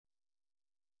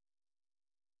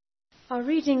Our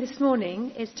reading this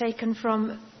morning is taken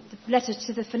from the letter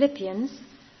to the Philippians,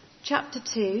 chapter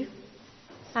 2,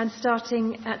 and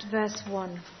starting at verse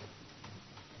 1.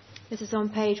 This is on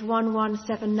page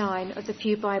 1179 of the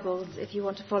Pew Bibles, if you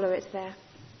want to follow it there.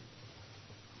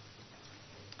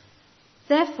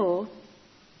 Therefore,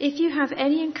 if you have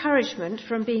any encouragement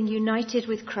from being united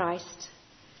with Christ,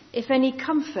 if any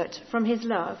comfort from his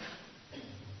love,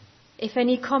 if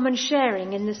any common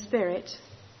sharing in the Spirit,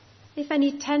 if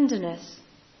any tenderness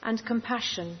and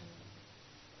compassion,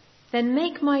 then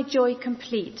make my joy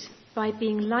complete by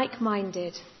being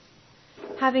like-minded,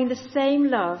 having the same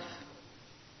love,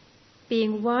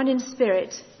 being one in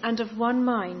spirit and of one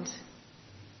mind.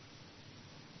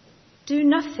 Do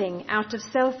nothing out of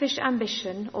selfish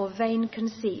ambition or vain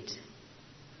conceit.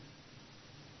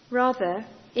 Rather,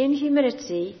 in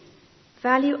humility,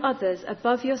 value others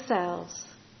above yourselves,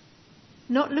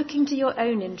 not looking to your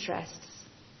own interests,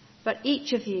 but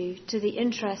each of you to the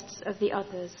interests of the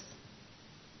others.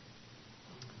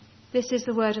 This is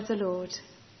the word of the Lord.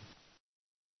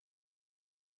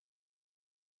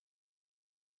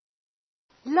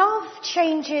 Love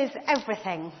changes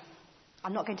everything.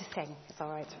 I'm not going to sing, it's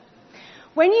all right.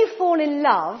 When you fall in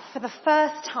love for the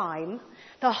first time,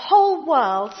 the whole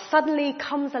world suddenly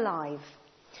comes alive.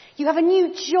 You have a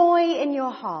new joy in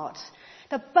your heart.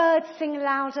 The birds sing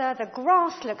louder, the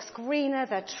grass looks greener,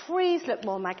 the trees look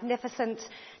more magnificent,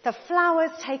 the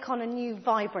flowers take on a new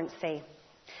vibrancy.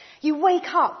 You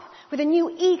wake up with a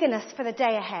new eagerness for the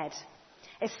day ahead,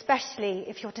 especially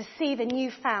if you're to see the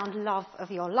newfound love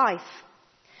of your life.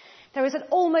 There is an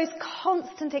almost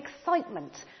constant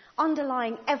excitement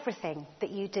underlying everything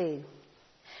that you do.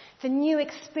 The new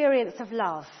experience of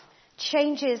love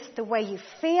changes the way you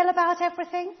feel about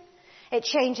everything. It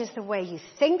changes the way you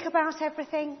think about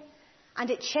everything, and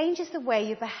it changes the way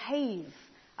you behave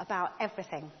about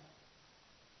everything.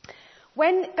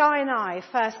 When Guy and I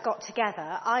first got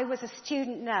together, I was a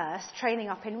student nurse training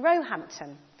up in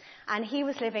Roehampton, and he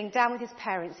was living down with his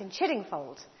parents in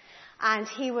Chiddingfold, and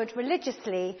he would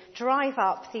religiously drive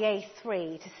up the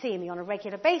A3 to see me on a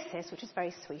regular basis, which was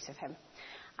very sweet of him.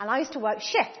 And I used to work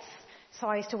shifts, so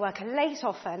I used to work a late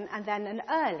often and then an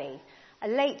early. A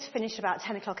late finished about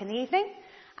 10 o'clock in the evening,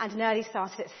 and an early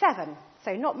started at 7,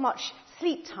 so not much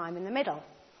sleep time in the middle.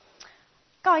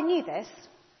 Guy knew this,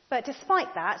 but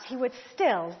despite that, he would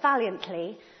still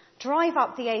valiantly drive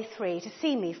up the A3 to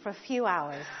see me for a few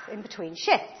hours in between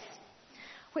shifts,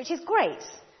 which is great.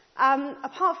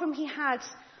 Apart from he had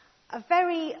a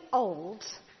very old,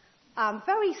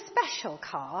 very special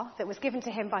car that was given to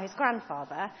him by his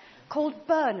grandfather called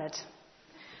Bernard.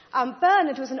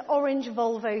 Bernard was an orange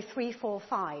Volvo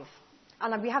 345,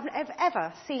 and we haven't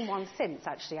ever seen one since,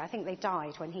 actually. I think they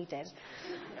died when he did.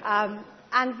 And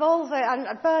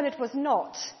Bernard was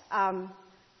not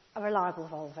a reliable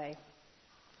Volvo.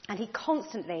 And he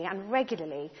constantly and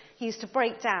regularly used to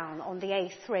break down on the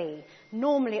A3,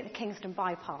 normally at the Kingston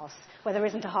bypass, where there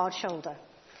isn't a hard shoulder.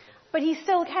 But he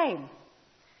still came.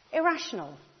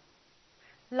 Irrational.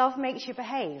 Love makes you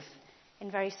behave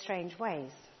in very strange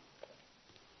ways.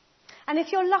 And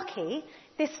if you're lucky,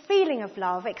 this feeling of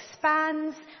love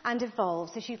expands and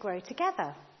evolves as you grow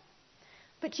together.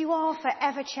 But you are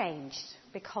forever changed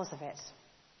because of it.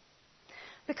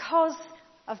 Because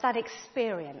of that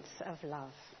experience of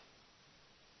love.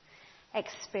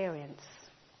 Experience.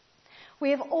 We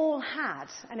have all had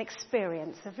an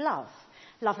experience of love.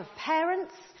 Love of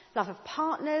parents, love of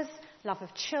partners, love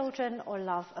of children, or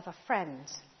love of a friend.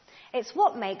 It's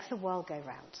what makes the world go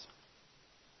round.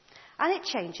 And it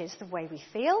changes the way we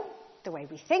feel, the way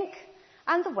we think,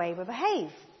 and the way we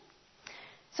behave.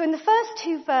 So in the first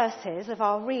two verses of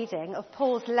our reading of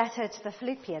Paul's letter to the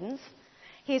Philippians,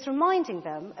 he is reminding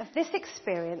them of this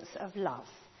experience of love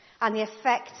and the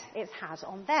effect it's had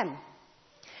on them.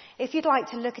 If you'd like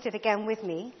to look at it again with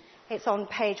me, it's on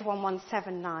page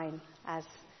 1179, as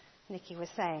Nikki was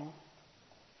saying.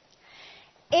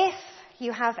 If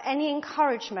you have any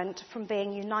encouragement from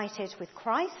being united with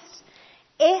Christ,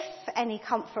 if any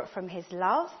comfort from his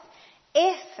love,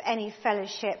 if any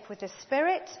fellowship with the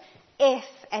Spirit, if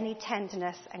any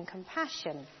tenderness and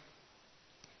compassion.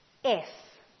 If.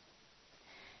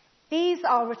 These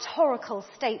are rhetorical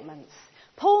statements.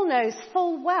 Paul knows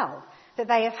full well that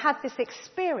they have had this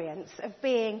experience of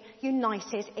being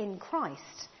united in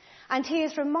Christ. And he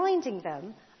is reminding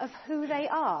them of who they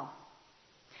are.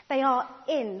 They are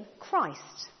in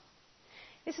Christ.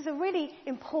 This is a really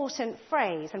important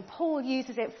phrase, and Paul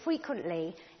uses it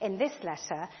frequently in this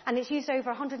letter, and it's used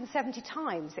over 170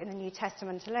 times in the New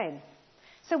Testament alone.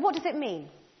 So what does it mean?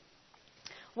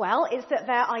 Well, it's that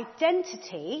their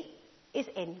identity is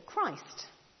in Christ.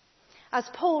 As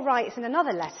Paul writes in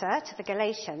another letter to the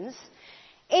Galatians,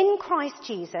 in Christ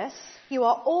Jesus, you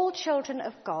are all children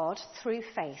of God through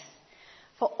faith.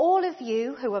 For all of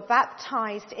you who were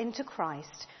baptized into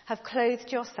Christ have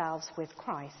clothed yourselves with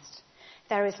Christ.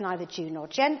 There is neither Jew nor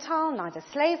Gentile, neither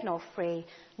slave nor free,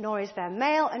 nor is there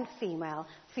male and female,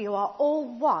 for you are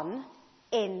all one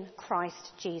in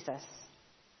Christ Jesus.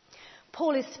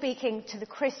 Paul is speaking to the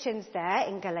Christians there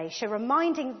in Galatia,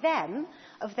 reminding them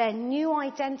of their new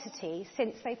identity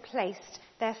since they placed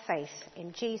their faith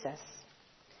in Jesus.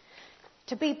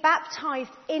 To be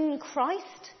baptized in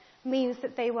Christ means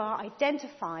that they were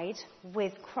identified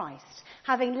with Christ,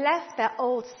 having left their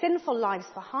old sinful lives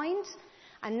behind,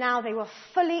 and now they were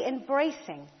fully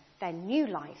embracing their new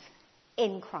life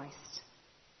in Christ.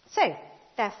 So,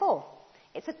 therefore,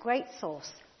 it's a great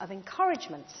source of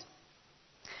encouragement.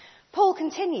 Paul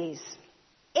continues,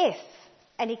 if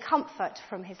any comfort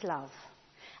from his love.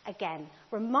 Again,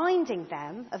 reminding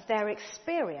them of their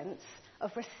experience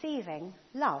of receiving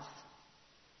love.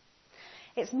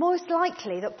 It's most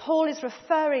likely that Paul is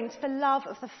referring to the love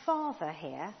of the Father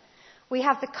here. We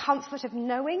have the comfort of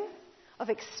knowing, of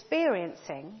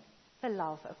experiencing the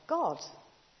love of God.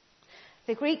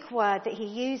 The Greek word that he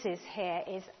uses here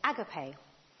is agape,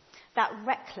 that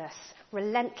reckless,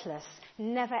 relentless,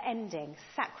 never-ending,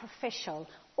 sacrificial,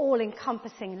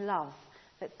 all-encompassing love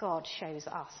that God shows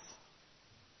us.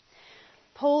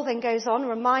 Paul then goes on,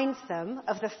 reminds them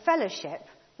of the fellowship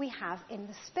we have in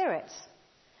the Spirit.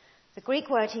 The Greek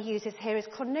word he uses here is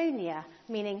koinonia,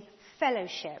 meaning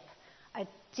fellowship, a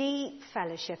deep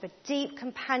fellowship, a deep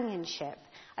companionship,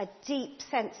 a deep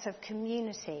sense of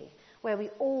community where we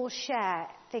all share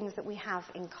things that we have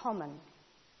in common.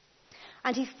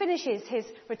 And he finishes his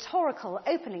rhetorical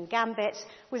opening gambit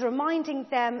with reminding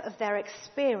them of their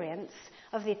experience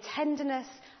of the tenderness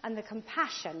and the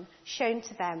compassion shown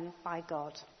to them by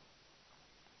God.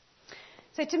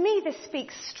 So to me, this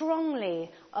speaks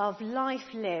strongly of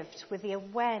life lived with the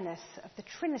awareness of the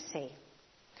Trinity.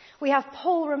 We have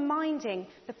Paul reminding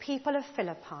the people of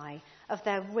Philippi of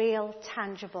their real,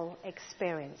 tangible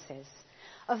experiences,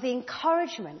 of the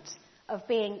encouragement of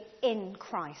being in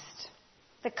Christ,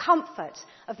 the comfort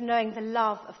of knowing the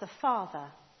love of the Father,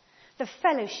 the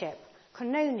fellowship,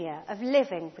 koinonia, of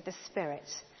living with the Spirit,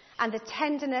 and the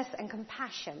tenderness and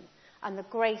compassion and the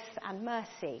grace and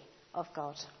mercy of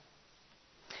God.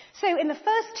 So in the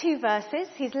first two verses,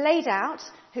 he's laid out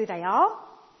who they are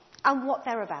and what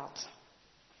they're about.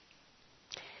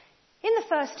 In the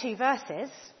first two verses,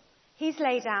 he's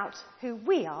laid out who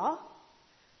we are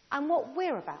and what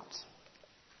we're about.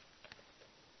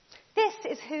 This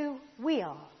is who we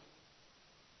are.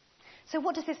 So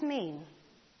what does this mean?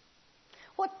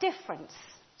 What difference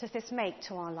does this make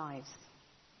to our lives?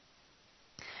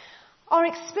 Our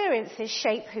experiences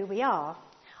shape who we are.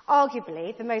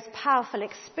 Arguably, the most powerful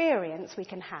experience we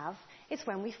can have is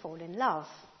when we fall in love.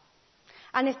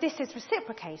 And if this is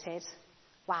reciprocated,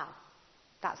 wow,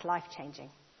 that's life-changing.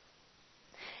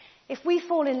 If we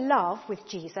fall in love with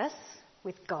Jesus,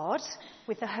 with God,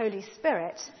 with the Holy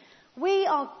Spirit, we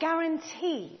are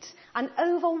guaranteed an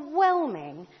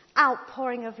overwhelming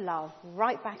outpouring of love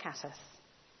right back at us.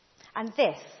 And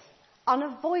this,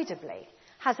 unavoidably,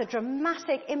 has a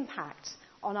dramatic impact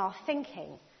on our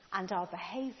thinking and our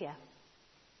behaviour.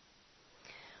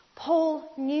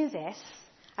 Paul knew this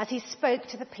as he spoke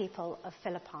to the people of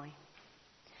Philippi.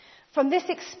 From this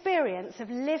experience of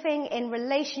living in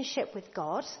relationship with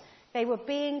God, they were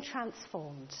being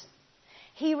transformed.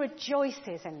 He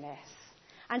rejoices in this,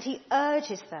 and he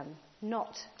urges them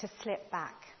not to slip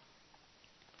back.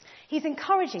 He's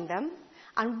encouraging them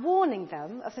and warning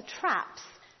them of the traps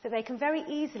that they can very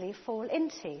easily fall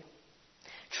into.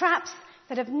 Traps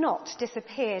that have not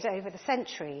disappeared over the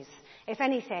centuries. If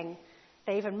anything,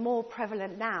 they're even more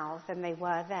prevalent now than they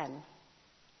were then.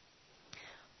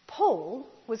 Paul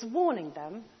was warning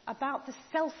them about the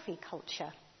selfie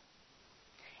culture.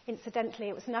 Incidentally,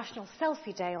 it was National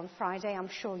Selfie Day on Friday. I'm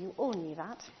sure you all knew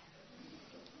that.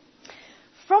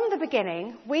 From the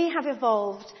beginning, we have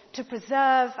evolved to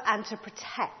preserve and to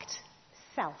protect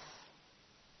self.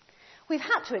 We've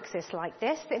had to exist like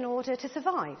this in order to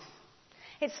survive.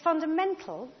 It's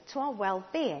fundamental to our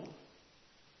well-being,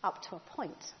 up to a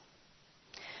point.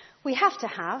 We have to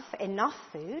have enough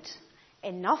food,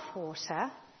 enough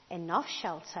water, enough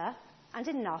shelter, and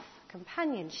enough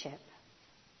companionship.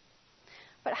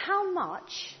 But how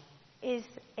much is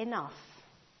enough?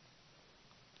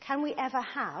 Can we ever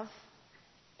have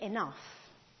enough?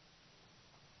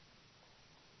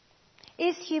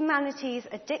 Is humanity's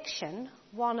addiction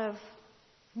one of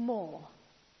more?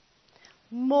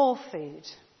 More food,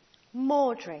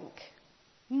 more drink,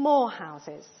 more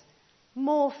houses,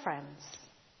 more friends?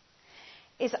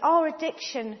 Is our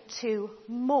addiction to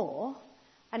more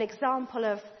an example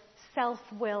of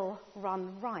self-will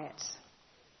run riot?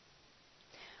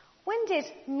 When did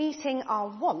meeting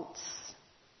our wants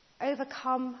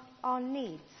overcome our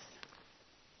needs?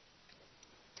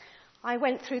 I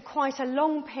went through quite a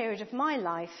long period of my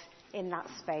life in that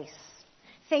space,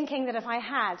 thinking that if I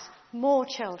had more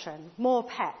children, more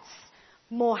pets,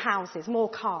 more houses, more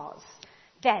cars,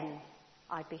 then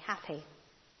I'd be happy.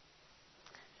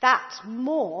 That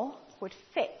more would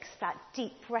fix that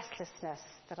deep restlessness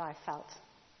that I felt.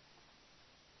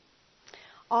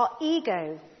 Our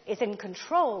ego is in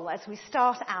control as we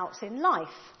start out in life.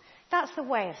 That's the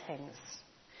way of things.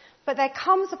 But there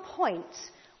comes a point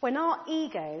when our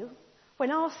ego,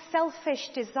 when our selfish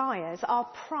desires, our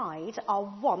pride,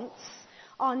 our wants,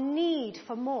 our need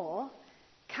for more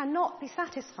cannot be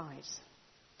satisfied.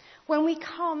 When we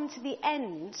come to the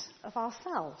end of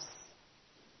ourselves.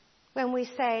 When we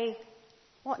say,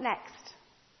 what next?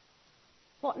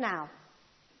 What now?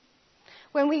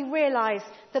 When we realise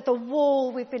that the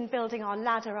wall we've been building our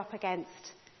ladder up against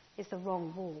is the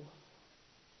wrong wall.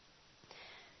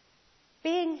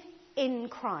 Being in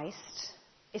Christ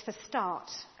is the start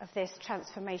of this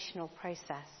transformational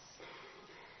process.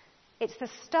 It's the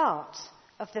start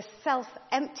of the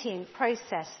self-emptying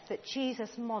process that Jesus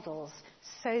models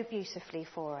so beautifully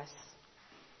for us.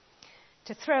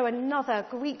 To throw another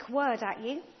Greek word at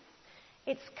you,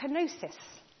 it's kenosis,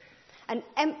 an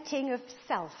emptying of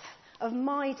self, of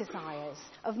my desires,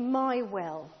 of my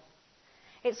will.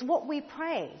 It's what we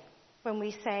pray when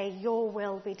we say, your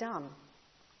will be done.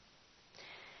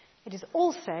 It is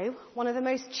also one of the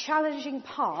most challenging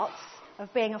parts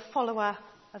of being a follower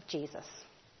of Jesus.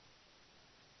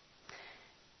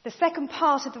 The second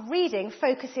part of the reading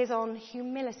focuses on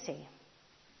humility.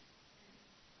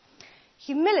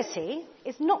 Humility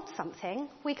is not something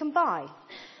we can buy.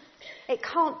 It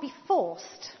can't be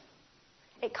forced.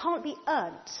 It can't be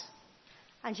earned.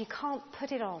 And you can't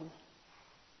put it on.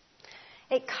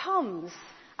 It comes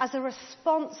as a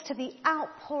response to the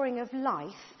outpouring of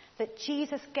life that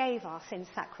Jesus gave us in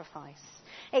sacrifice.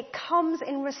 It comes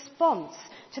in response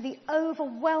to the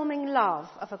overwhelming love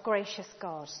of a gracious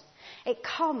God. It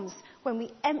comes when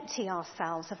we empty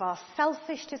ourselves of our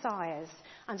selfish desires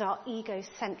and our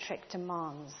egocentric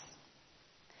demands.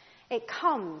 It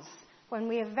comes when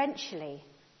we eventually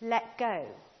let go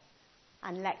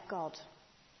and let God.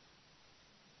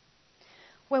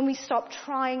 When we stop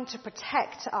trying to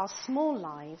protect our small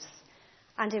lives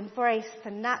and embrace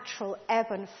the natural ebb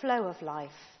and flow of life,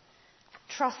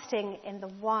 trusting in the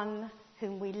one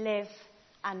whom we live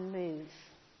and move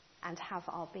and have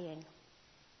our being.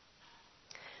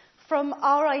 From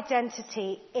our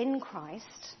identity in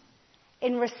Christ,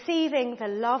 in receiving the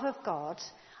love of God,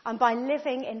 and by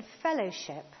living in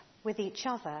fellowship with each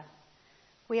other,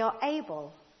 we are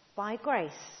able, by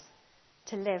grace,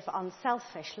 to live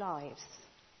unselfish lives.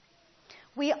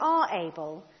 We are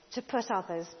able to put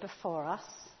others before us,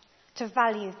 to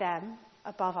value them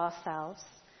above ourselves,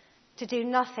 to do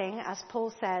nothing, as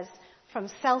Paul says, from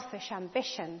selfish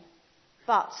ambition,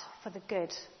 but for the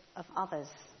good of others.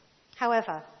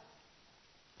 However,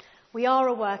 we are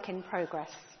a work in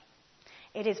progress.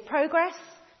 It is progress,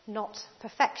 not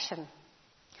perfection.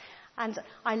 And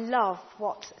I love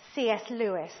what C.S.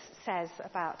 Lewis says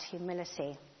about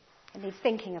humility, and he's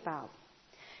thinking about.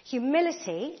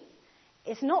 Humility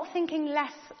is not thinking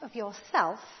less of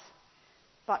yourself,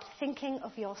 but thinking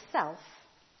of yourself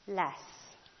less.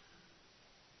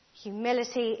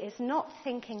 Humility is not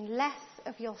thinking less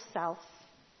of yourself,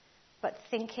 but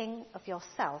thinking of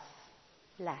yourself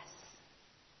less.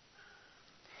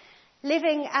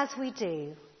 Living as we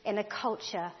do in a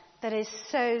culture that is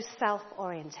so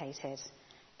self-orientated,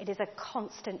 it is a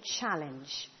constant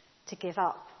challenge to give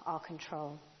up our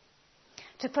control,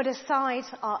 to put aside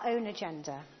our own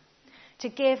agenda, to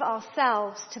give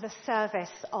ourselves to the service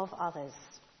of others.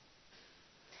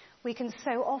 We can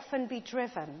so often be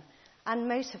driven and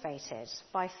motivated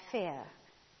by fear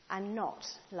and not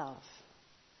love.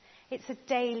 It's a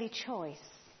daily choice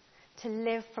to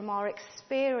live from our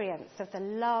experience of the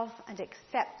love and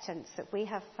acceptance that we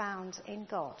have found in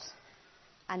God,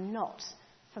 and not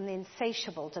from the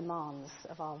insatiable demands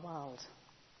of our world.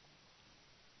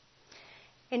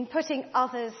 In putting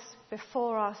others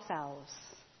before ourselves,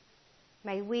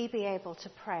 may we be able to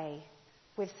pray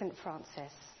with St.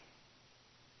 Francis,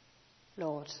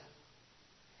 Lord,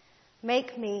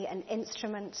 make me an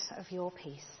instrument of your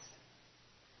peace.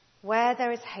 Where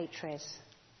there is hatred,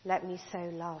 let me sow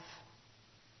love.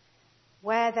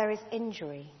 Where there is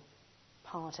injury,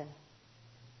 pardon.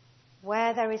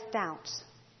 Where there is doubt,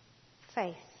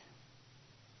 faith.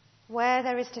 Where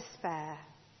there is despair,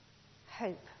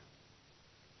 hope.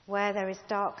 Where there is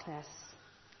darkness,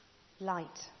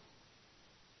 light.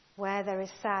 Where there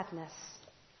is sadness,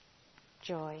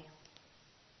 joy.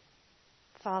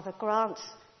 Father, grant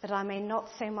that I may not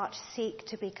so much seek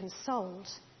to be consoled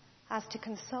as to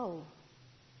console,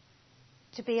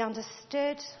 to be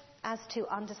understood as to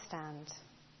understand,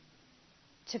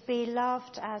 to be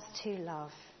loved as to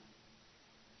love.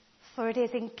 For it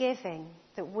is in giving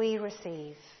that we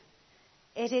receive.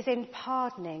 It is in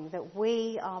pardoning that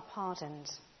we are pardoned.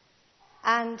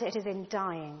 And it is in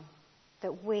dying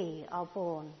that we are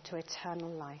born to eternal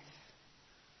life.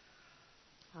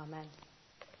 Amen.